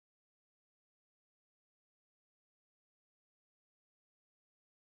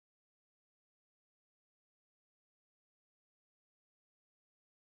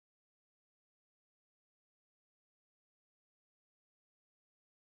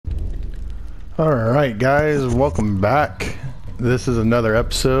Alright guys, welcome back. This is another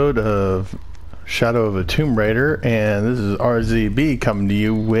episode of Shadow of a Tomb Raider, and this is RZB coming to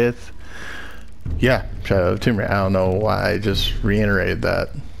you with, Shadow of a Tomb Raider. I don't know why I just reiterated that.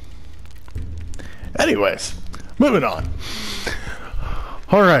 Anyways, moving on.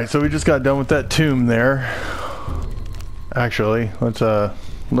 Alright, so we just got done with that tomb there. Actually, let's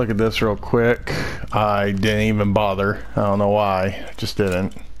look at this real quick. I didn't even bother. I don't know why. I just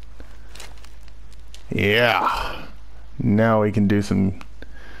didn't. Yeah. Now we can do some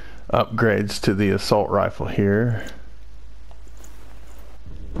upgrades to the assault rifle here.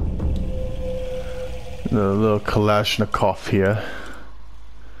 The little Kalashnikov here.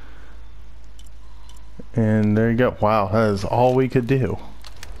 And there you go. Wow, that is all we could do.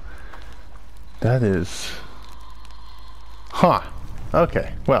 That is... Huh.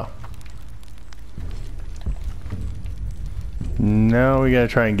 Okay, well. Now we gotta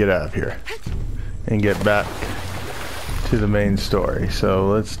try and get out of here. And get back to the main story. So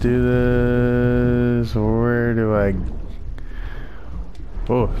let's do this. Where do I...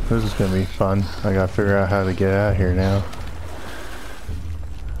 Oh, this is gonna be fun. I gotta figure out how to get out of here now.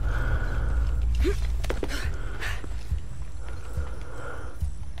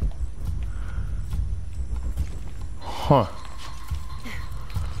 Huh.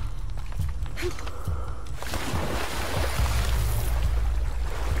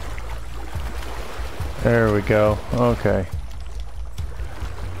 There we go. Okay.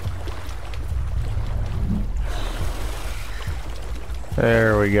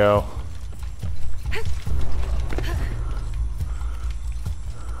 There we go.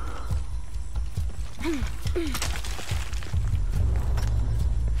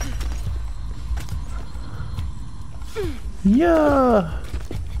 Yeah.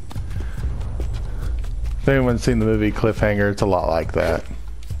 If anyone's seen the movie Cliffhanger, it's a lot like that.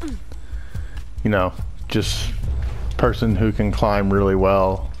 You know, just person who can climb really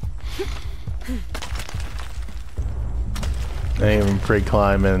well. And even free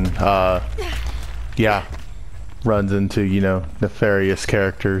climbing, yeah, runs into, you know, nefarious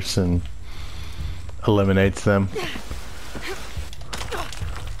characters and eliminates them.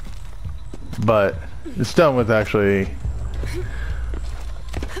 But it's done with actually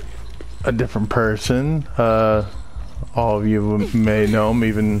a different person. All of you may know him,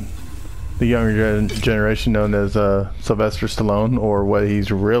 even the younger generation, known as Sylvester Stallone, or what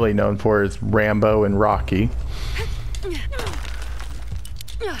he's really known for is Rambo and Rocky.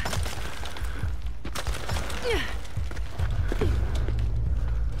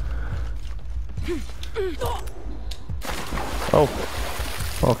 Oh,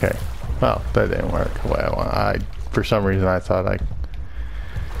 okay. Well, that didn't work the way I want. For some reason, I thought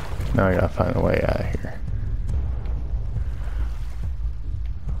now I gotta find a way out of here.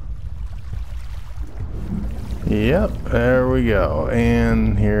 Yep, there we go.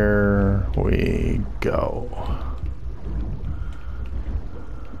 And here we go.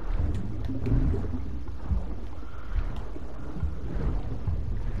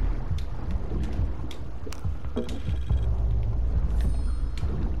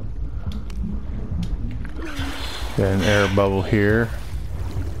 Got an air bubble here.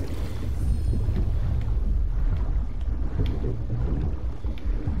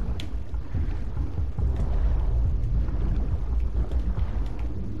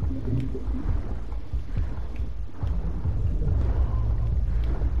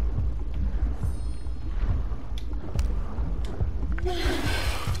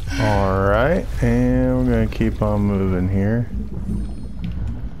 Alright, and we're gonna keep on moving here.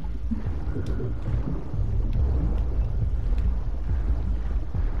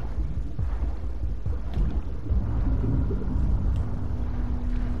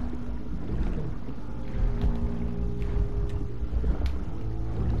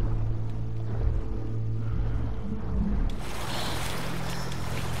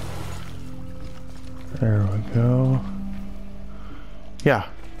 There we go. Yeah.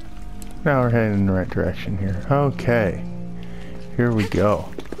 Now we're heading in the right direction here. Okay. Here we go.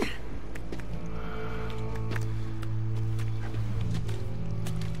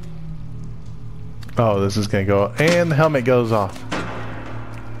 Oh, this is gonna go. And the helmet goes off.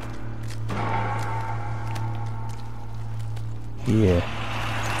 Yeah.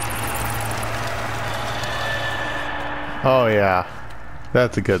 Oh yeah.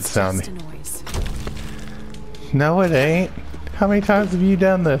 That's a good sound. No, it ain't. How many times have you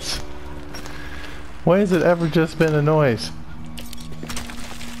done this? Why has it ever just been a noise?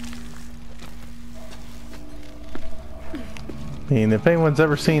 I mean, if anyone's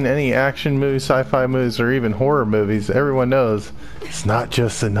ever seen any action movies, sci-fi movies, or even horror movies, everyone knows it's not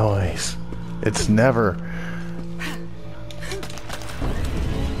just a noise. It's never...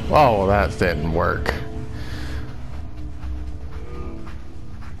 Oh, that didn't work.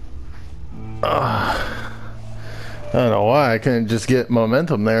 I don't know why I couldn't just get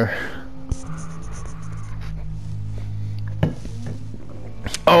momentum there.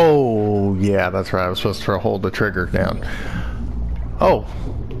 Oh, yeah, that's right. I was supposed to hold the trigger down. Oh,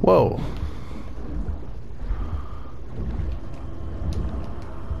 whoa.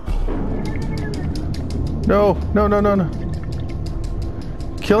 No, no, no, no, no.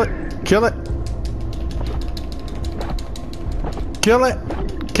 Kill it, kill it. Kill it,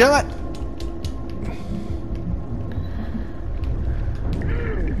 kill it.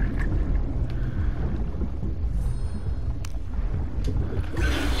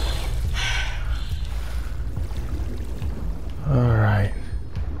 All right.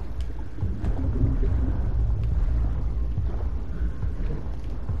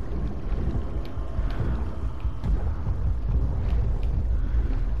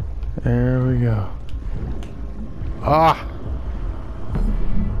 There we go. Ah!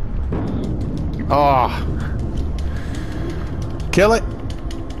 Ah! Kill it!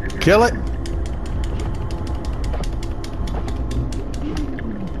 Kill it!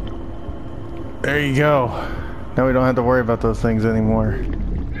 There you go. Now we don't have to worry about those things anymore.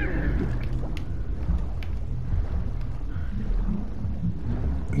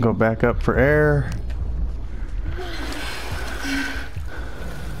 Go back up for air.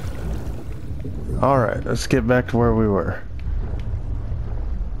 Alright, let's get back to where we were.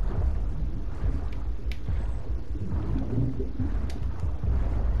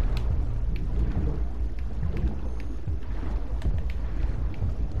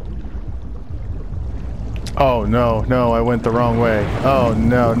 Oh no, no, I went the wrong way. Oh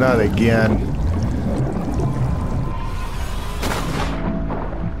no, not again.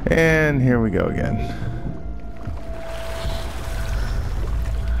 And here we go again.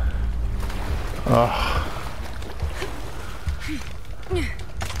 Oh.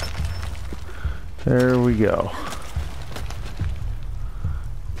 There we go.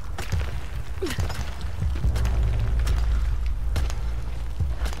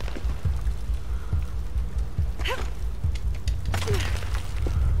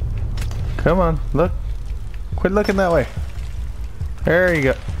 Come on, look. Quit looking that way. There you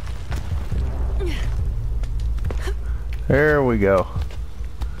go. There we go.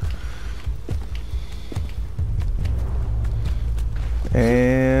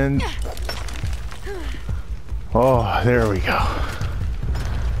 And oh, there we go.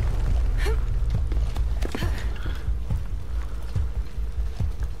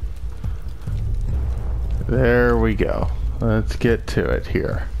 There we go. Let's get to it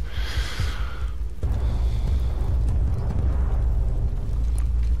here.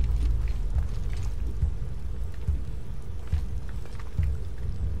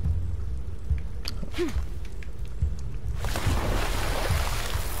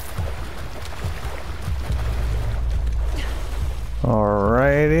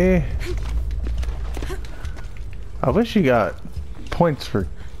 Alrighty. I wish you got points for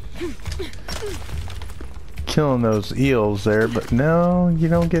killing those eels there, but no, you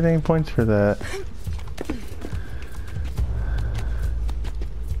don't get any points for that.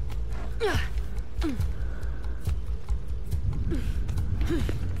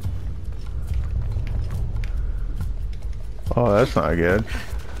 Oh, that's not good.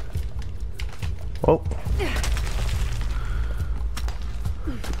 Oh.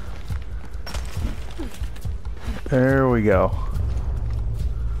 There we go.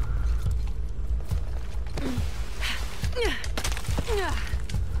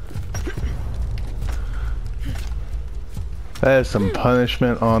 That is some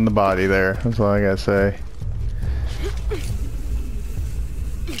punishment on the body there. That's all I gotta say.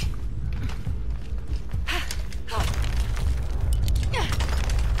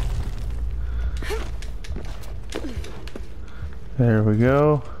 There we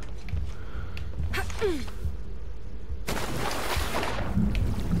go.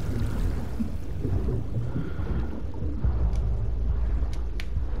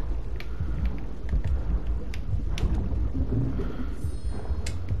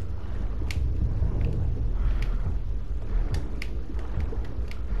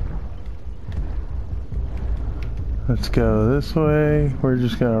 Let's go this way. We're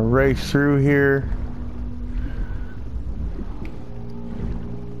just gonna race through here.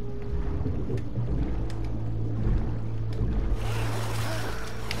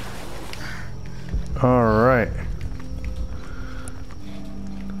 All right.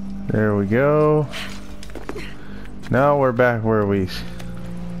 There we go. Now we're back where we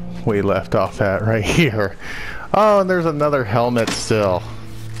we left off at right here. Oh, and there's another helmet still.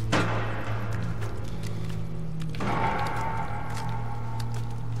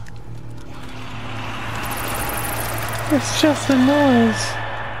 It's just a noise.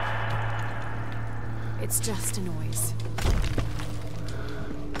 It's just a noise.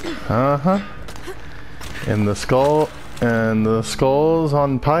 Uh-huh. And the skulls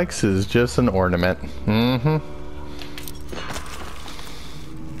on pikes is just an ornament. Mm-hmm.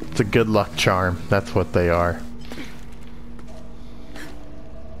 It's a good luck charm. That's what they are.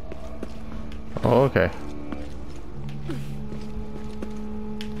 Okay.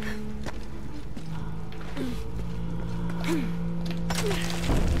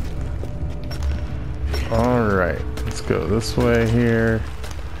 Alright, let's go this way here.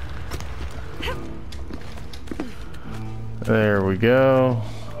 There we go.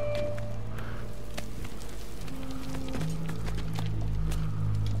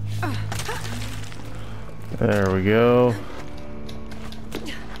 There we go.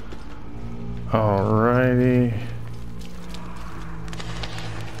 Alrighty.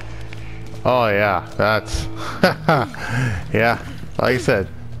 Oh yeah, that's yeah, like I said,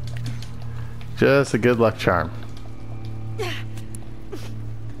 just a good luck charm.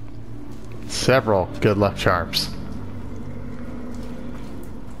 Several good luck charms.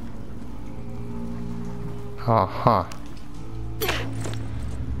 Uh-huh.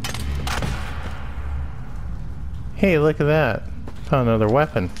 Hey, look at that. Found another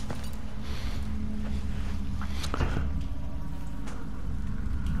weapon.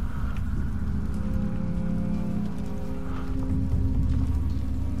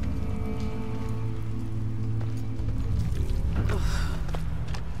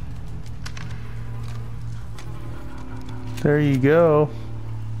 There you go.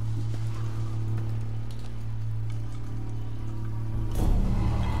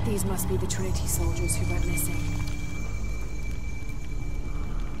 These must be the Trinity soldiers who went missing.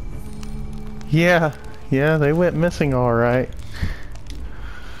 Yeah, they went missing all right.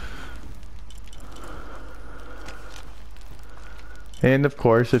 And of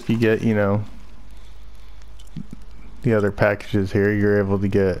course, if you get, you know, the other packages here, you're able to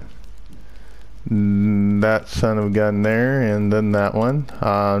get that son of a gun there, and then that one.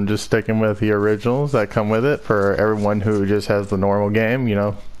 Just sticking with the originals that come with it for everyone who just has the normal game, you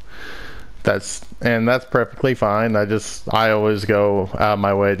know. That's perfectly fine. I always go out of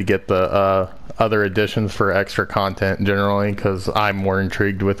my way to get the other editions for extra content generally, because I'm more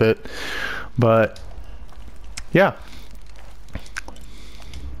intrigued with it. But yeah,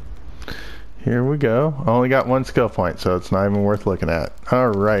 here we go. I only got one skill point, so it's not even worth looking at.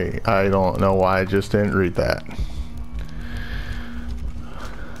 Alright, I don't know why I just didn't read that.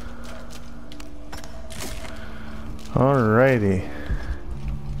 Alrighty.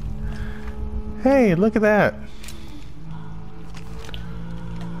 Hey, look at that.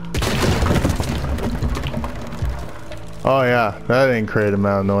 Oh yeah, that didn't create an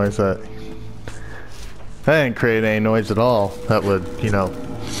amount of noise. That didn't create any noise at all. That would, you know,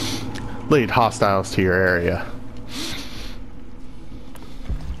 lead hostiles to your area.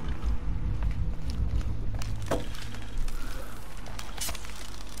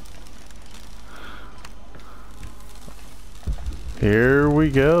 Here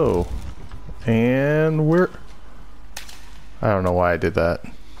we go. And I don't know why I did that.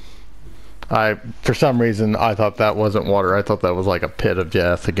 For some reason, I thought that wasn't water. I thought that was like a pit of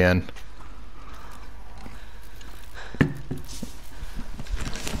death again.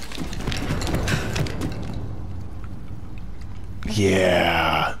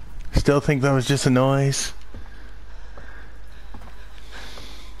 Yeah. Still think that was just a noise?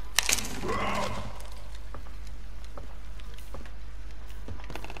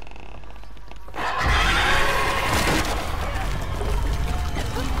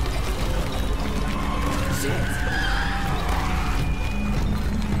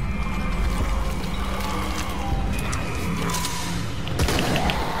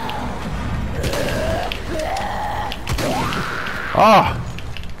 Ah!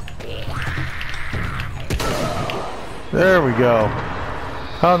 There we go.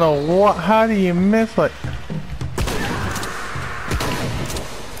 I don't know what, how do you miss like...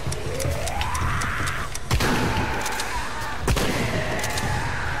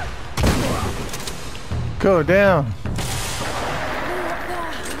 Go down.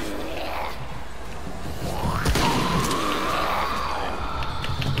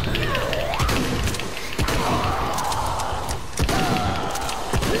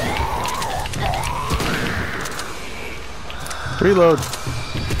 Reload.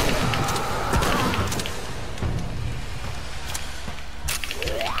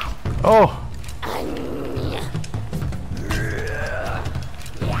 Oh!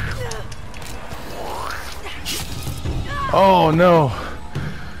 Oh no!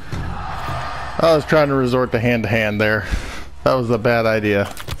 I was trying to resort to hand there. That was a bad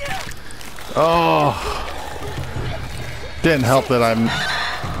idea. Oh! Didn't help that I'm...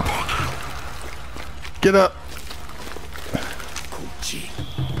 Get up!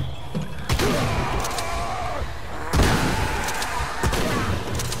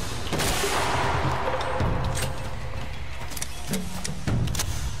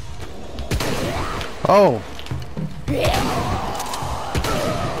 Oh!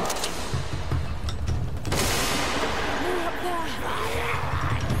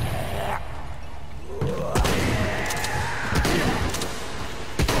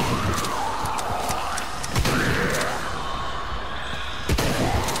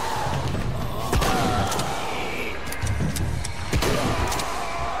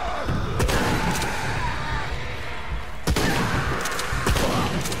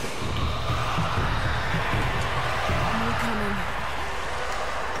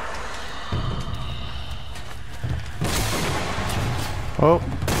 Oh.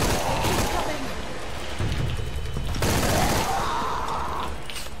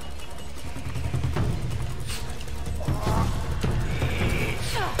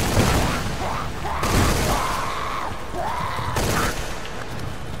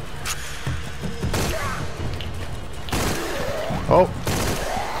 Oh.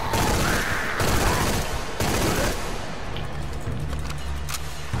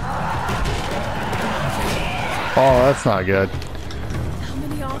 Oh, that's not good. How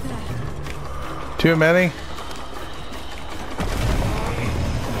many are there? Too many?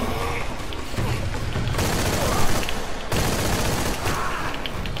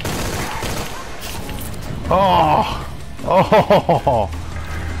 Oh! Oh!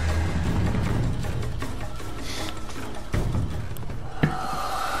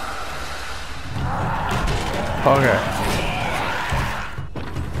 Okay.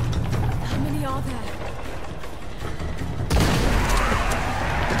 How many are there?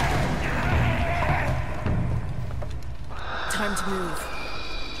 Time to move.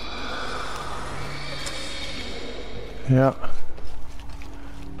 Yeah.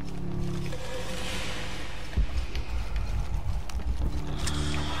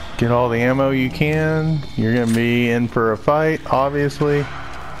 Get all the ammo you can. You're gonna be in for a fight, obviously.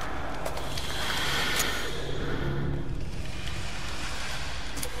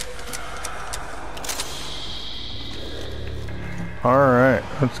 Alright,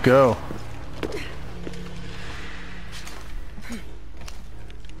 let's go.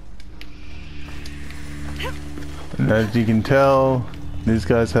 And as you can tell, these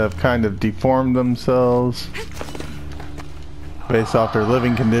guys have kind of deformed themselves based off their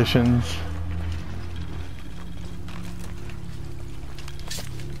living conditions.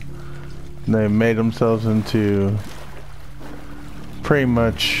 They made themselves into pretty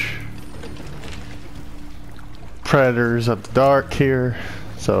much predators of the dark here,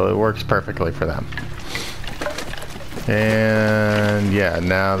 so it works perfectly for them. And yeah,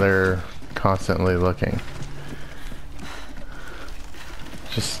 now they're constantly looking.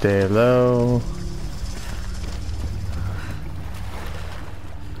 Just stay low.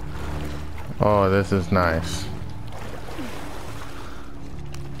 Oh, this is nice.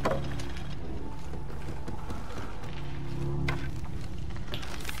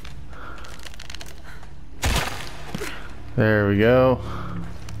 There we go.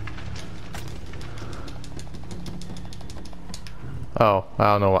 Oh, I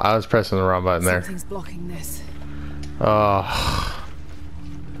don't know. I was pressing the wrong button there. Something's blocking this. Oh.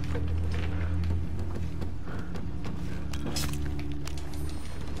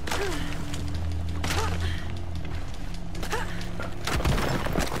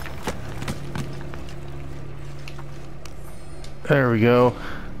 There we go.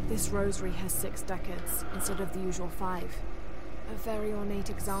 This rosary has 6 decades instead of the usual 5. A very ornate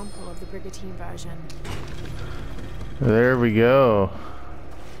example of the brigantine version. There we go.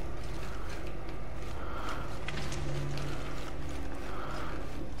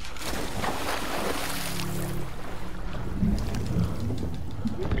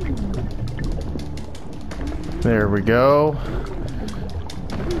 There we go.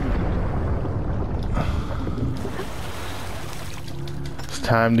 It's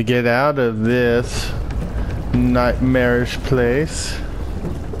time to get out of this nightmarish place.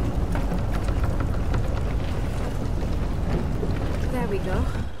 There we go.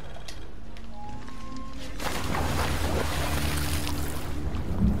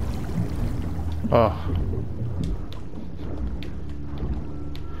 Oh.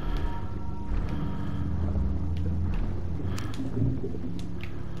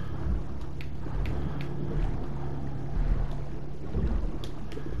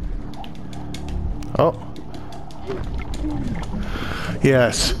 Oh.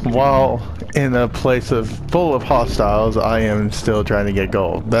 Yes, while in a place full of hostiles, I am still trying to get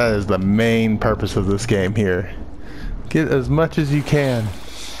gold. That is the main purpose of this game here. Get as much as you can.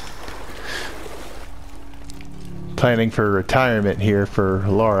 Planning for retirement here for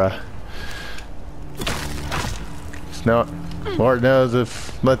Laura. No, Lord knows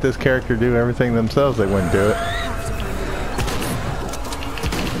if let this character do everything themselves, they wouldn't do it.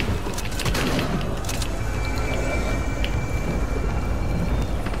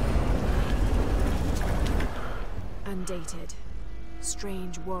 Undated.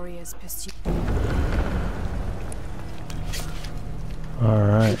 Strange warriors pursue. All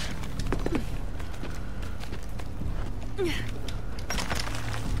right.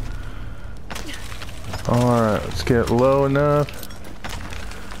 Alright, let's get low enough.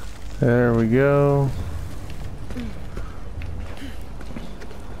 There we go.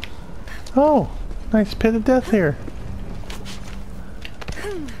 Oh, nice pit of death here.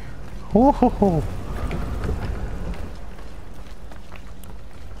 Whoa.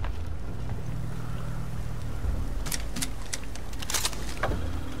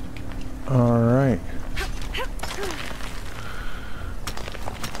 Alright.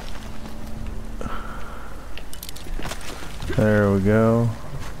 There we go.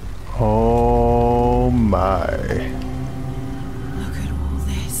 Oh my. Look at all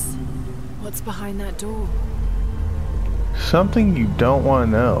this. What's behind that door? Something you don't want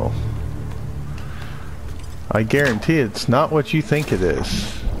to know. I guarantee it's not what you think it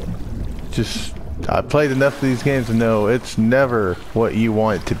is. Just, I played enough of these games to know it's never what you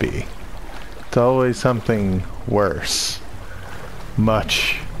want it to be. It's always something worse.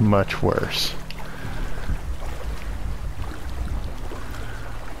 Much, much worse.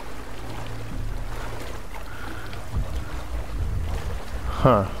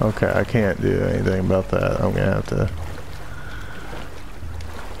 Huh, okay, I can't do anything about that. I'm gonna have to...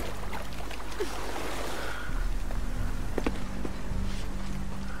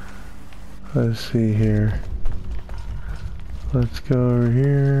 Let's see here. Let's go over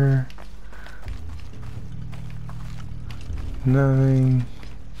here. Nothing.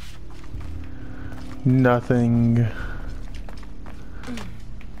 Nothing.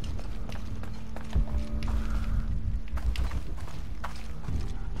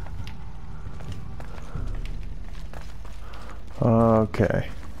 Okay.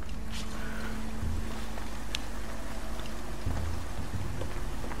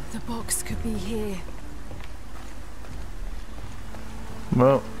 The box could be here.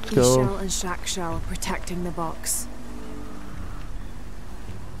 Well, let's go. Ishel and Shakshal are protecting the box.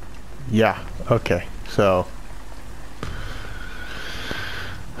 Yeah, okay, so...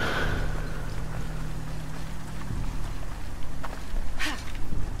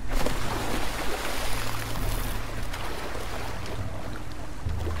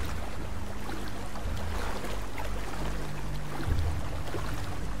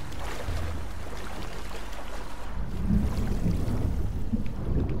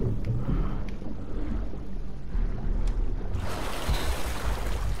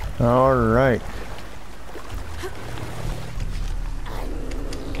 All right.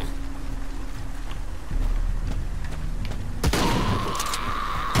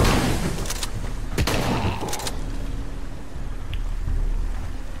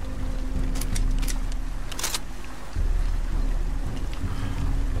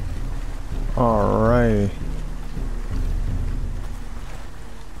 All right.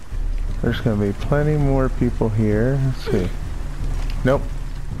 There's gonna be plenty more people here. Let's see. Nope.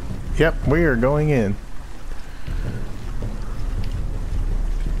 Yep, we are going in.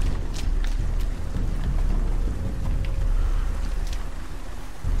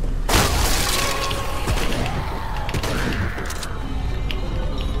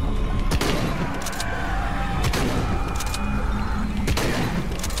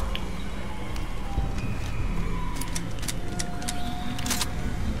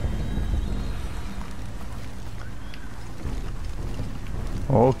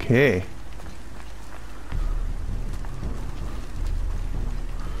 Okay.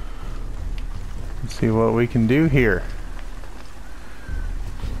 Let's see what we can do here.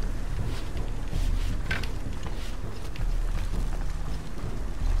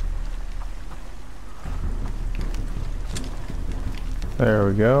 There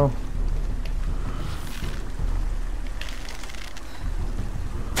we go.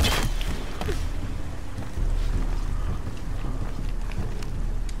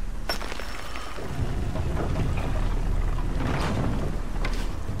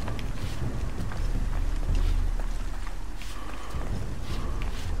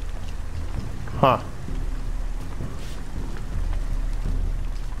 Huh.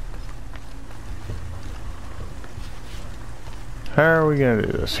 how are we gonna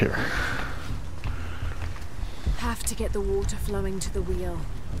do this here? Have to get the water flowing to the wheel.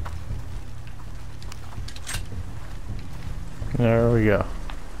 There we go.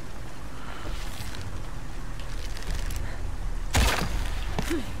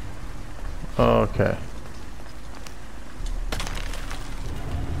 Okay.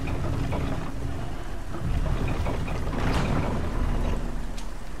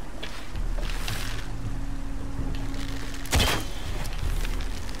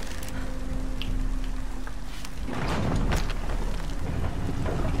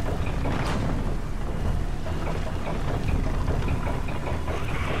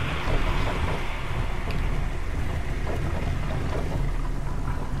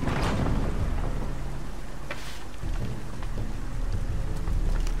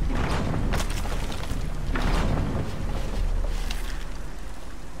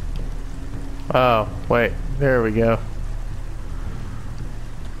 Oh, wait, there we go.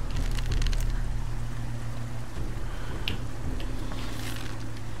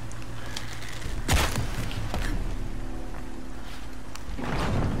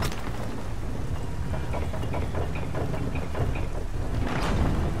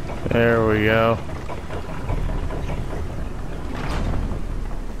 There we go.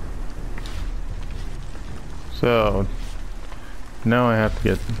 So, now I have to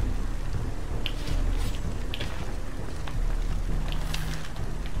get...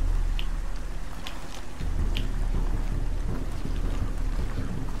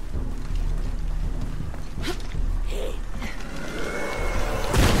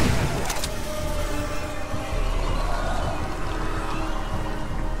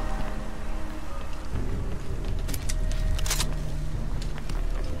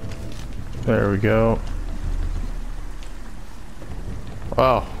 There we go.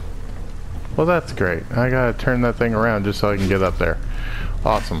 Oh. Well, that's great. I gotta turn that thing around just so I can get up there.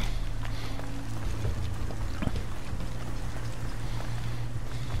 Awesome.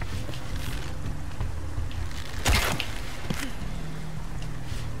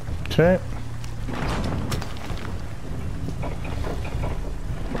 Okay.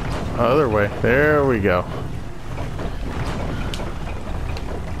 Other way. There we go.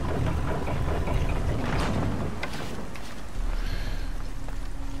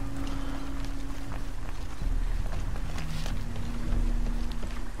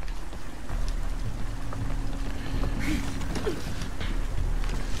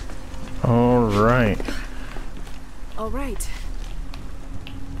 All right. All right.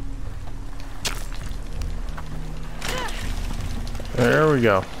 There we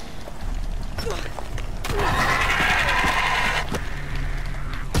go.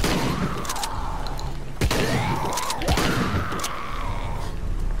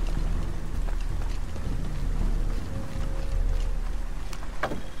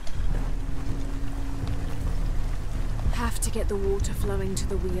 Have to get the water flowing to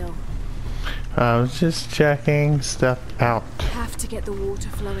the wheel. I was just checking stuff out. Have to get the water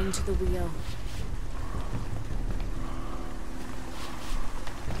flowing to the wheel.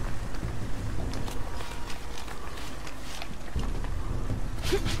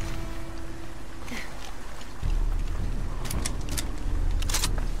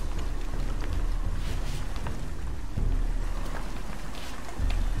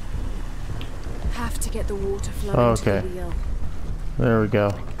 Have to get the water flowing to the wheel. There we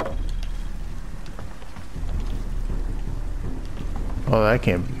go. Oh, that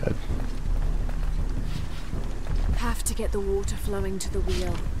can't be good. Have to get the water flowing to the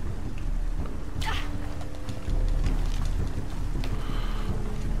wheel.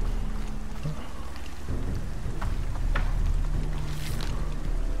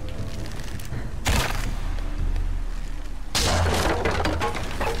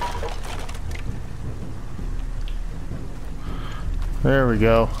 There we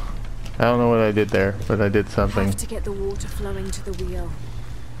go. I don't know what I did there, but I did something. Have to get the water flowing to the wheel.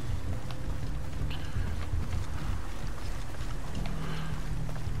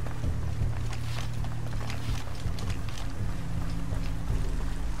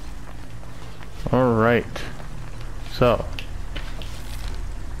 All right. So.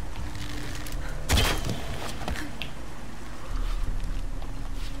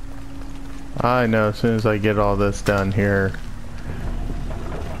 I know as soon as I get all this done here.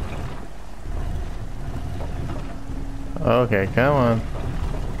 Okay, come on.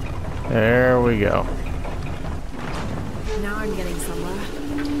 There we go. Now I'm getting somewhere.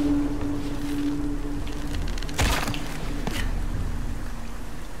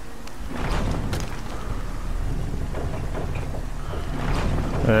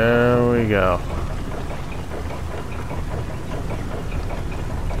 There we go.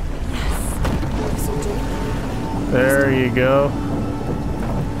 There you go.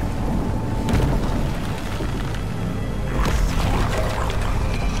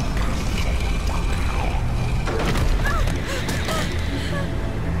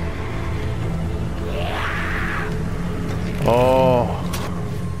 Oh.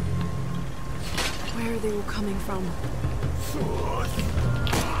 Where are they all coming from?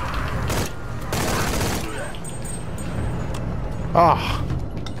 Ah.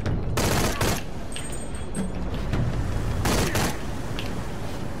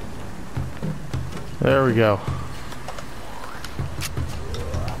 There we go.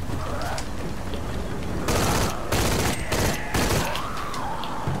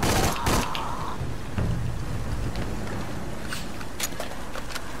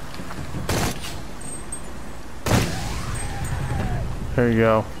 There you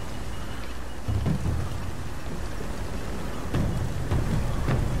go.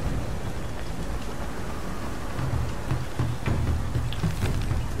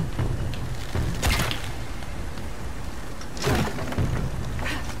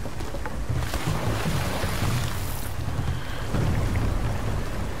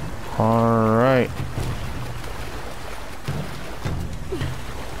 All right.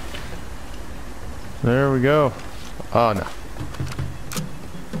 There we go. Oh no.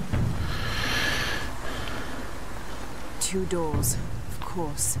 2 doors, of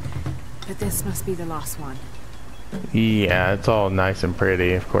course. But this must be the last one. Yeah, it's all nice and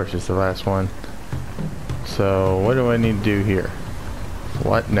pretty. Of course, it's the last one. So, what do I need to do here?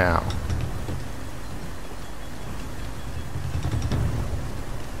 What now?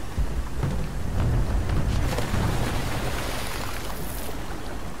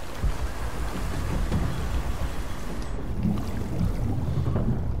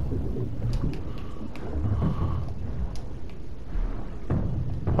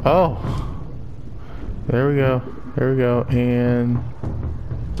 Oh, there we go. There we go. And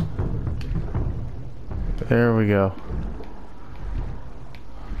there we go.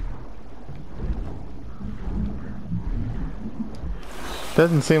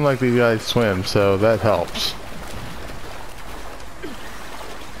 Doesn't seem like these guys swim, so that helps.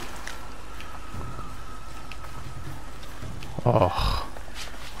 Oh.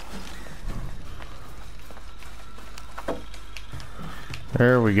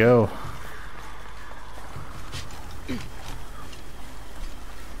 There we go.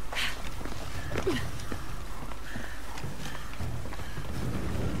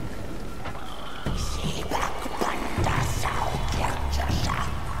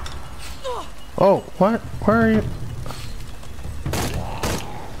 Oh, what? Where are you?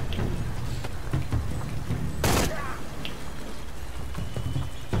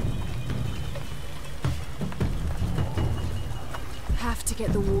 Have to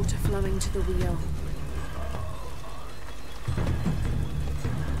get the water flowing to the wheel.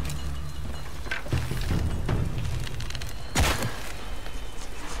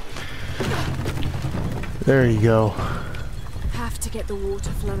 There you go. Have to get the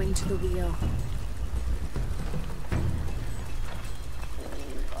water flowing to the wheel.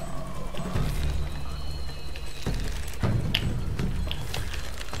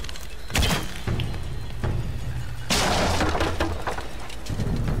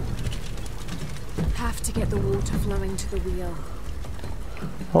 Have to get the water flowing to the wheel.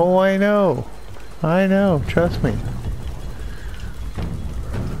 Oh, I know. I know. Trust me.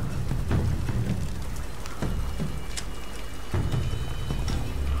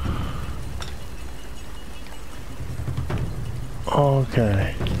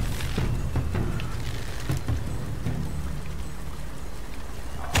 Okay.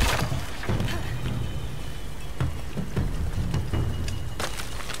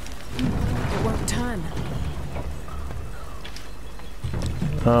 It won't turn.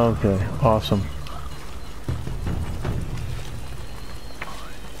 Okay, awesome.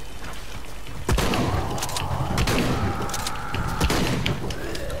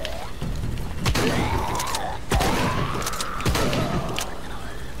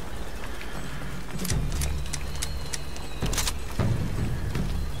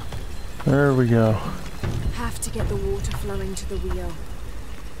 There we go. Have to get the water flowing to the wheel.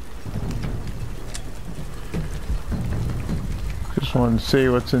 Just wanted to see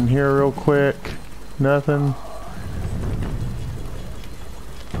what's in here real quick. Nothing.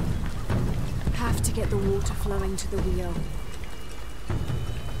 Have to get the water flowing to the wheel.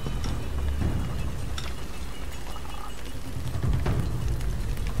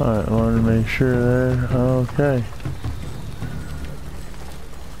 Alright, I wanted to make sure there. Okay.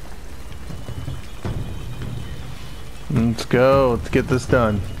 Let's go. Let's get this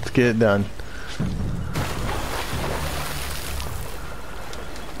done. Let's get it done.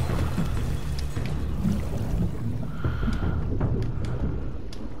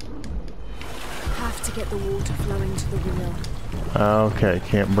 to get the water flowing to the wheel. Okay,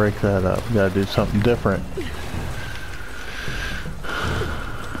 can't break that up. Gotta do something different.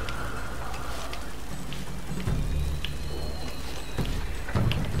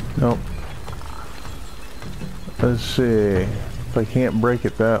 Nope. Let's see. If I can't break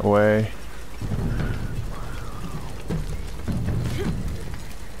it that way.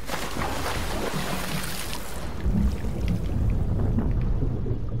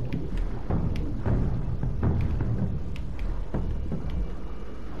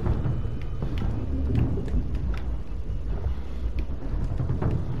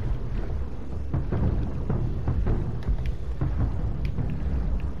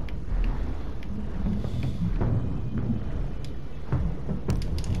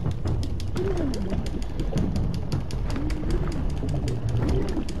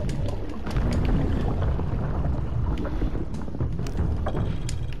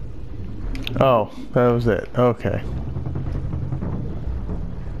 Oh, that was it. Okay.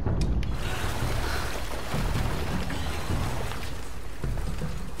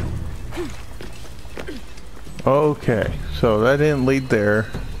 Okay, so that didn't lead there.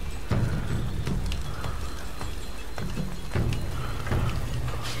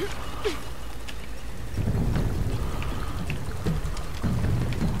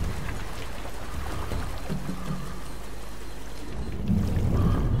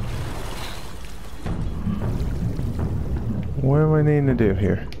 What do I need to do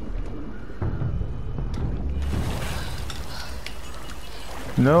here?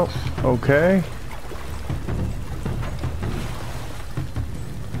 Nope. Okay.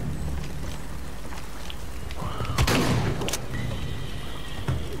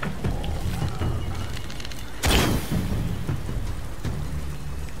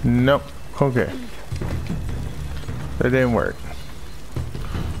 Nope. Okay. That didn't work.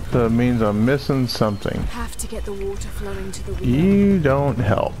 So it means I'm missing something. Have to get the water flowing to the wheel. You don't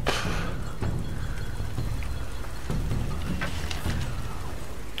help.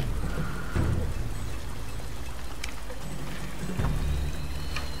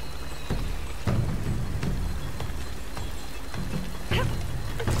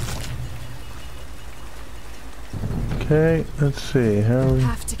 Okay, let's see. How we...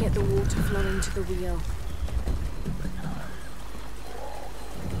 Have to get the water flowing to the wheel.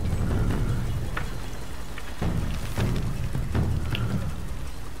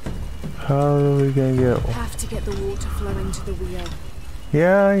 How are we gonna get... Have to get the water flowing to the wheel.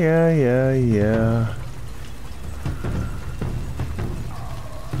 Yeah.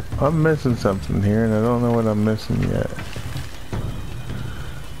 I'm missing something here, and I don't know what I'm missing yet.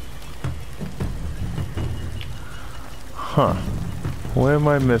 Huh. What am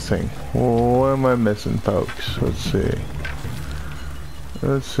I missing? What am I missing, folks? Let's see.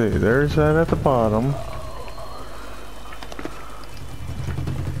 Let's see. There's that at the bottom.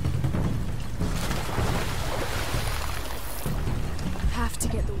 Have to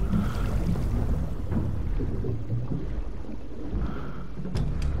get the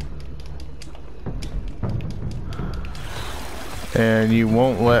And you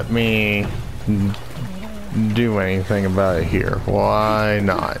won't let me do anything about it here. Why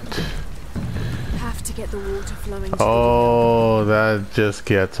not? Have to get the water flowing to the Oh, that just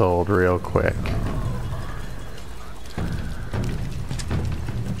gets old real quick.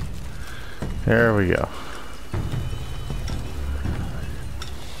 There we go.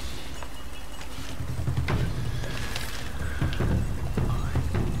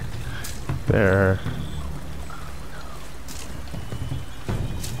 There.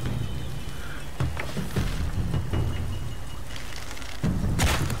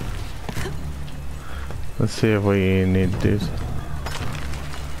 Let's see if we need to do something.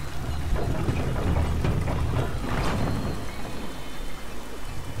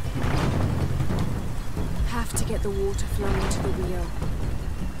 Have to get the water flowing to the wheel.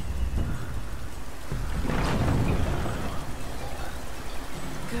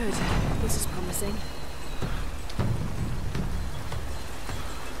 Good. This is promising.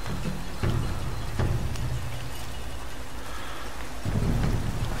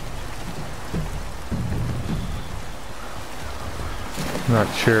 Not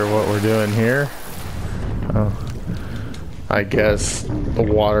sure what we're doing here. Oh, I guess the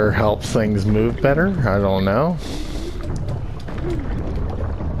water helps things move better. I don't know.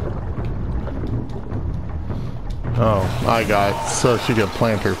 Oh, I got so she could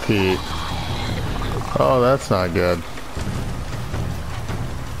plant her feet. Oh, that's not good.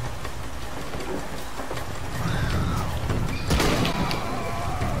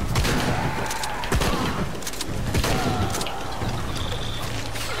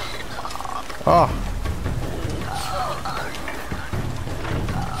 Oh,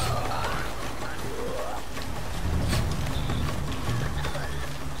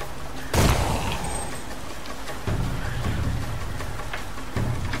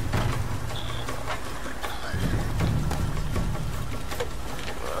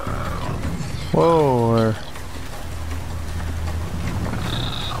 Whoa.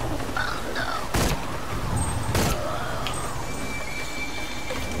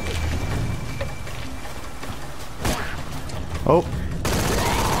 Oh.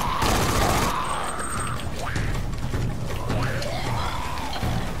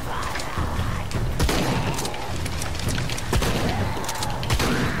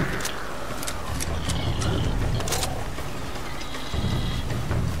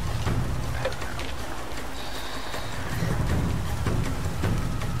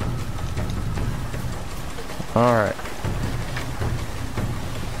 All right.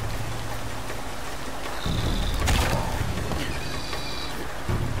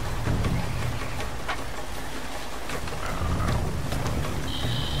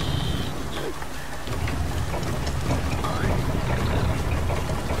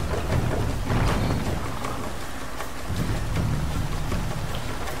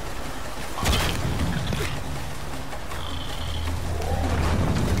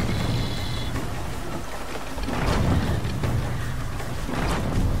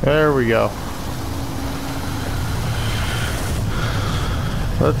 There we go.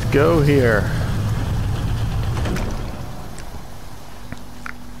 Let's go here.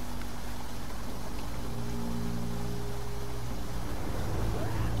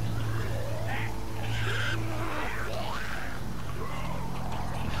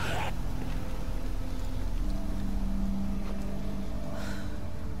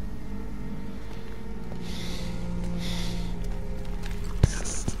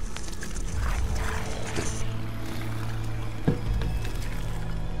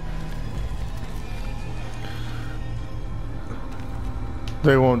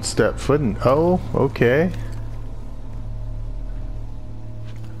 They won't step foot in. Oh, okay.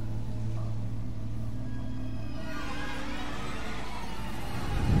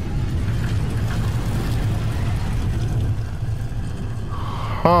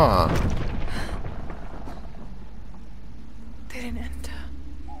 Huh. They didn't enter.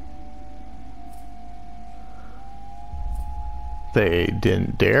 They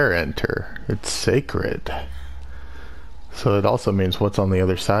didn't dare enter. It's sacred. So it also means what's on the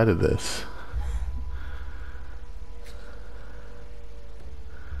other side of this.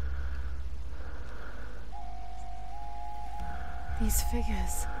 These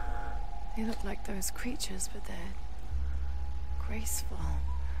figures, they look like those creatures, but they're graceful.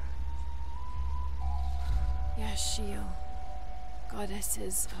 Yashil,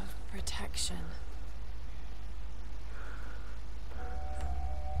 goddesses of protection.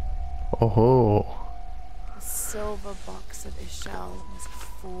 Oh. The silver box of Ishel was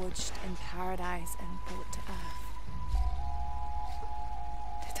forged in paradise and brought to earth.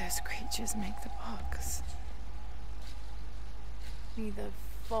 Did those creatures make the box? Neither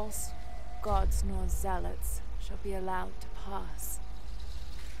false gods nor zealots shall be allowed to pass.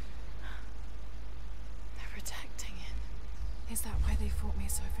 They're protecting it. Is that why they fought me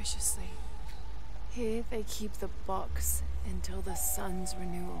so viciously? Here they keep the box until the sun's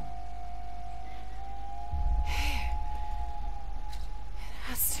renewal. Here. It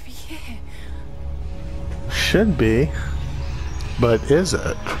has to be here. Should be. But is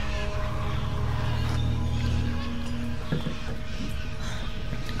it?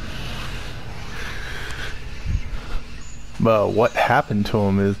 Well, what happened to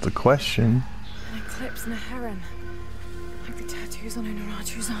him is the question. An eclipse and a heron. Like the tattoos on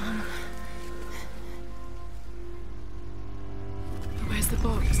Unarachu's arm. Where's the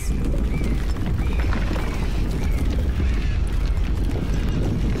box?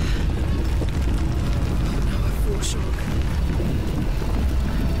 Oh no, a foreshock.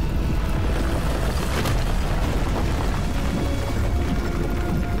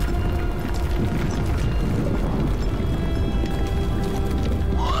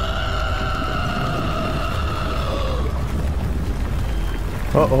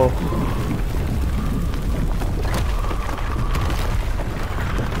 Uh-oh.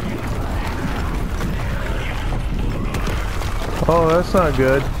 Oh, that's not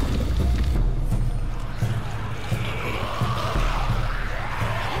good.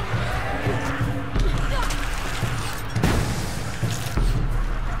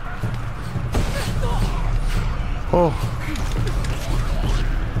 Oh.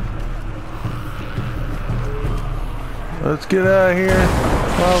 Let's get out of here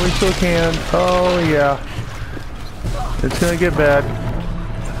while we still can. Oh, yeah. It's gonna get bad.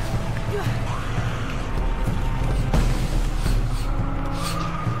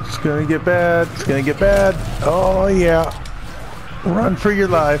 It's gonna get bad. It's gonna get bad. Oh, yeah. Run for your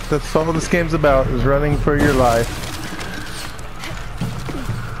life. That's all this game's about, is running for your life.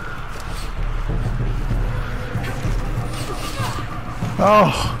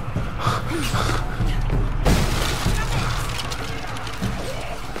 Oh!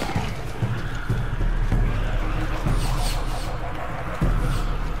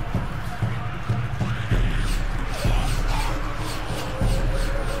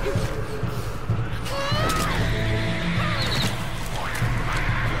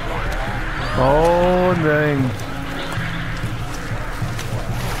 Oh, dang.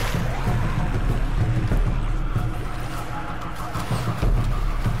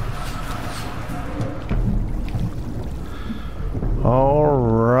 All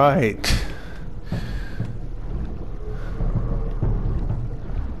right.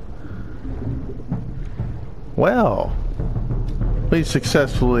 Well, we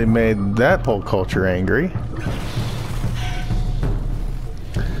successfully made that whole culture angry.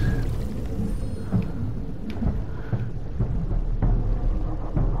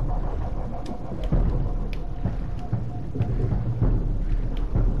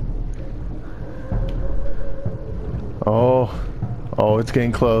 Oh, it's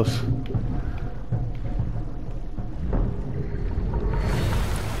getting close.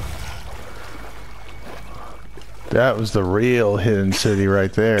 That was the real hidden city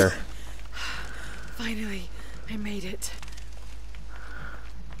right there. Finally, I made it.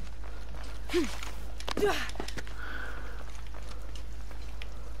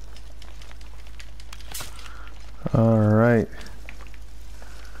 All right.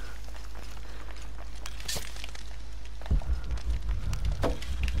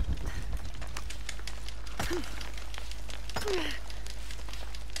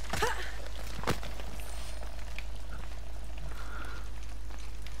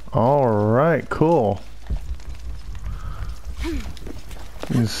 All right, cool. You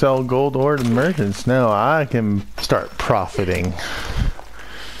can sell gold ore to merchants. Now I can start profiting.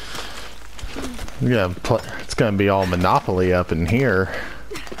 Yeah, it's gonna be all monopoly up in here.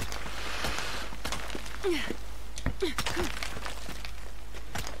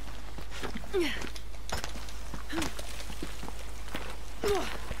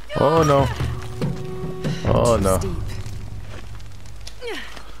 Oh no. Oh no.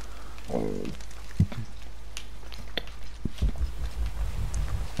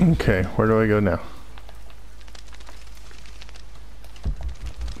 Okay, where do I go now?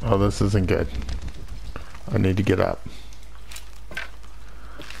 Oh, this isn't good. I need to get up.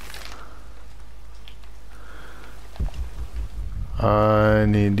 I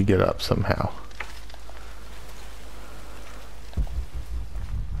need to get up somehow.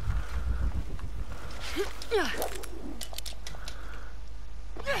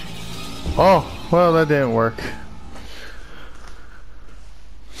 Oh, well, that didn't work.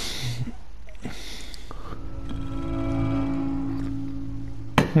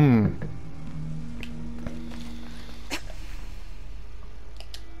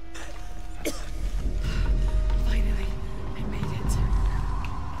 Finally, I made it.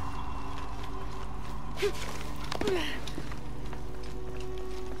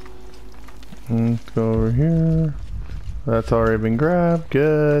 Let's go over here. That's already been grabbed.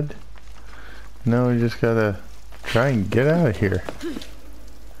 Good. Now we just gotta try and get out of here.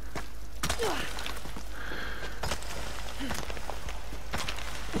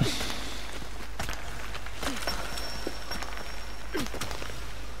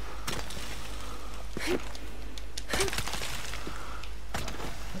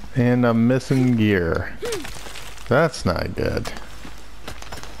 And I'm missing gear. That's not good.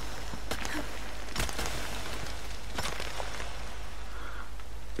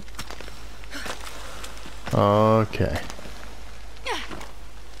 Okay.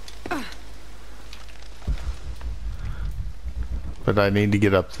 But I need to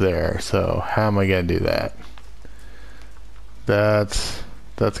get up there, so how am I gonna do that? That's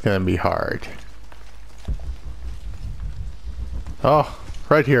gonna be hard. Oh,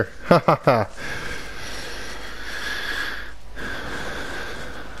 right here.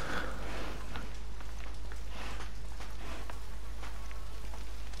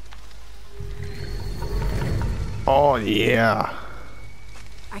 Oh yeah.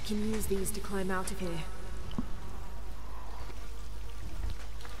 I can use these to climb out of here.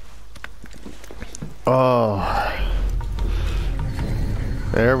 Oh.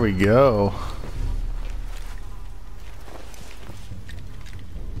 There we go.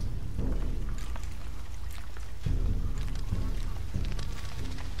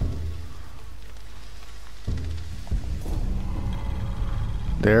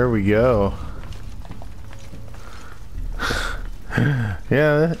 There we go.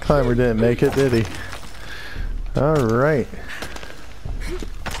 Yeah, that climber didn't make it, did he? Alright.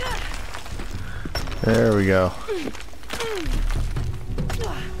 There we go.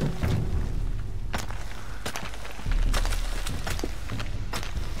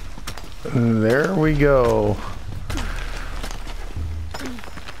 There we go.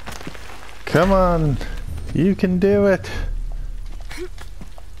 Come on. You can do it.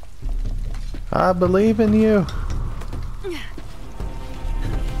 I believe in you.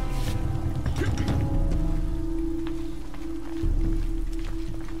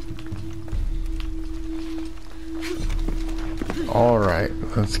 All right,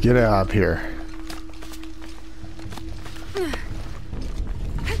 let's get out of here.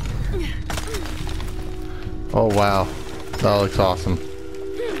 Oh wow, that looks awesome.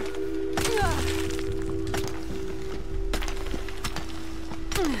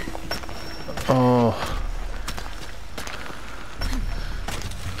 Oh,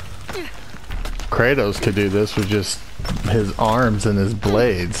 Kratos could do this with just his arms and his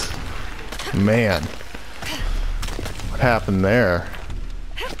blades. Man, what happened there?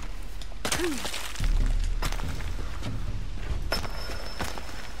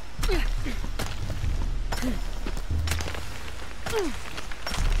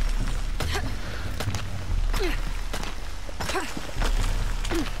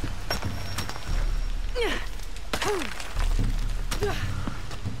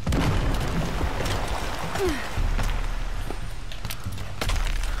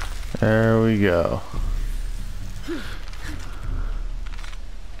 There we go.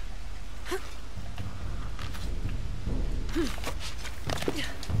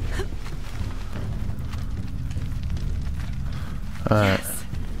 Alright.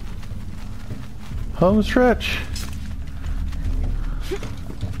 Home stretch.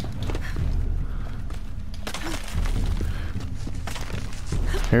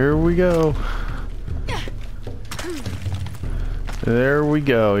 Here we go. There we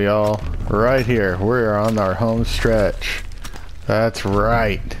go, y'all. Right here. We're on our home stretch. That's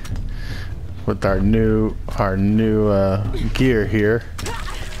right. With our new gear here.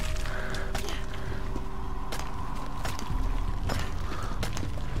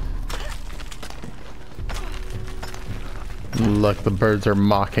 Look, the birds are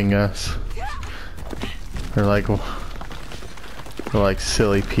mocking us. They're like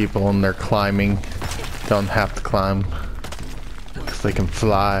silly people and they're climbing. Don't have to climb. Because they can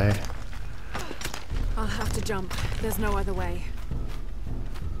fly. I'll have to jump. There's no other way.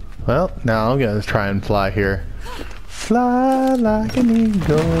 Well, now I'm gonna try and fly here. Fly like an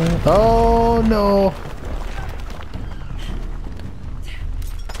eagle. Oh no!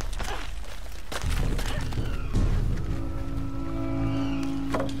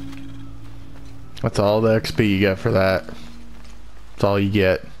 That's all the XP you get for that. That's all you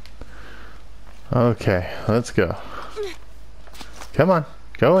get. Okay, let's go. Come on,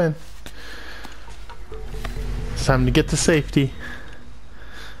 go in. It's time to get to safety.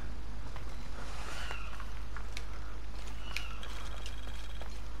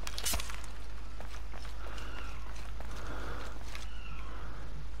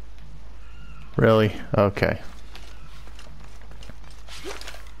 Really? Okay.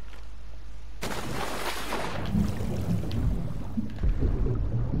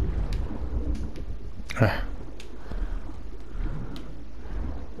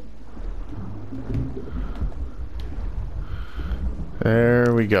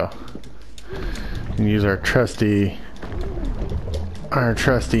 There we go. And use our trusty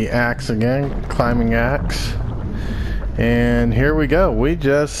axe again, climbing axe. And here we go. We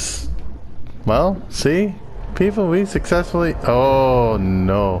just, well, see, people, we successfully, oh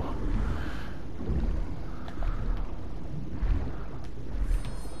no.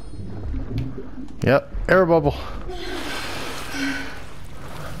 Yep, air bubble.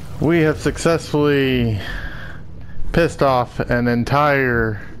 We have successfully pissed off an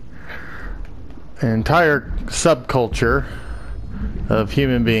entire subculture of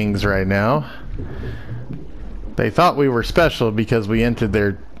human beings right now. They thought we were special because we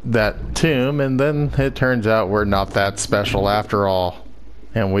entered that tomb, and then it turns out we're not that special after all,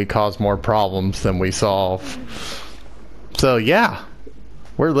 and we cause more problems than we solve. So yeah,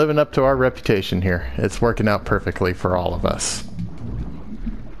 we're living up to our reputation here. It's working out perfectly for all of us.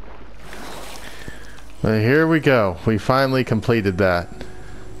 But here we go. We finally completed that.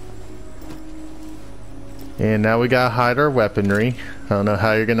 And now we gotta hide our weaponry. I don't know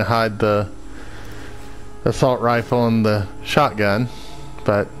how you're gonna hide the assault rifle and the shotgun,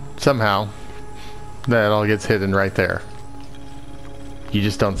 but somehow that all gets hidden right there. You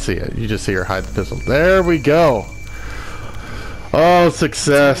just don't see it. You just see her hide the pistol. There we go. Oh,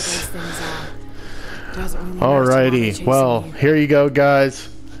 success. Alrighty. Well, here you go, guys.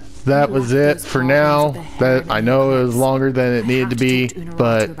 That was it for now. That I know it was longer than it needed to be,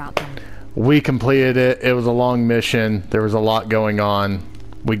 but we completed it. It was a long mission. There was a lot going on.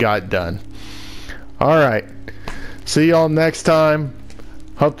 we got done. All right. See y'all next time.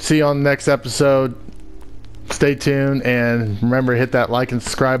 Hope to see you on the next episode. Stay tuned, and remember, hit that like and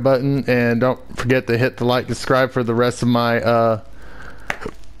subscribe button, and don't forget to hit the like and subscribe for the rest of my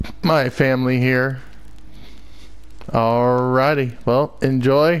my family here. Alrighty, well,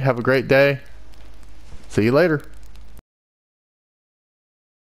 enjoy, have a great day, see you later.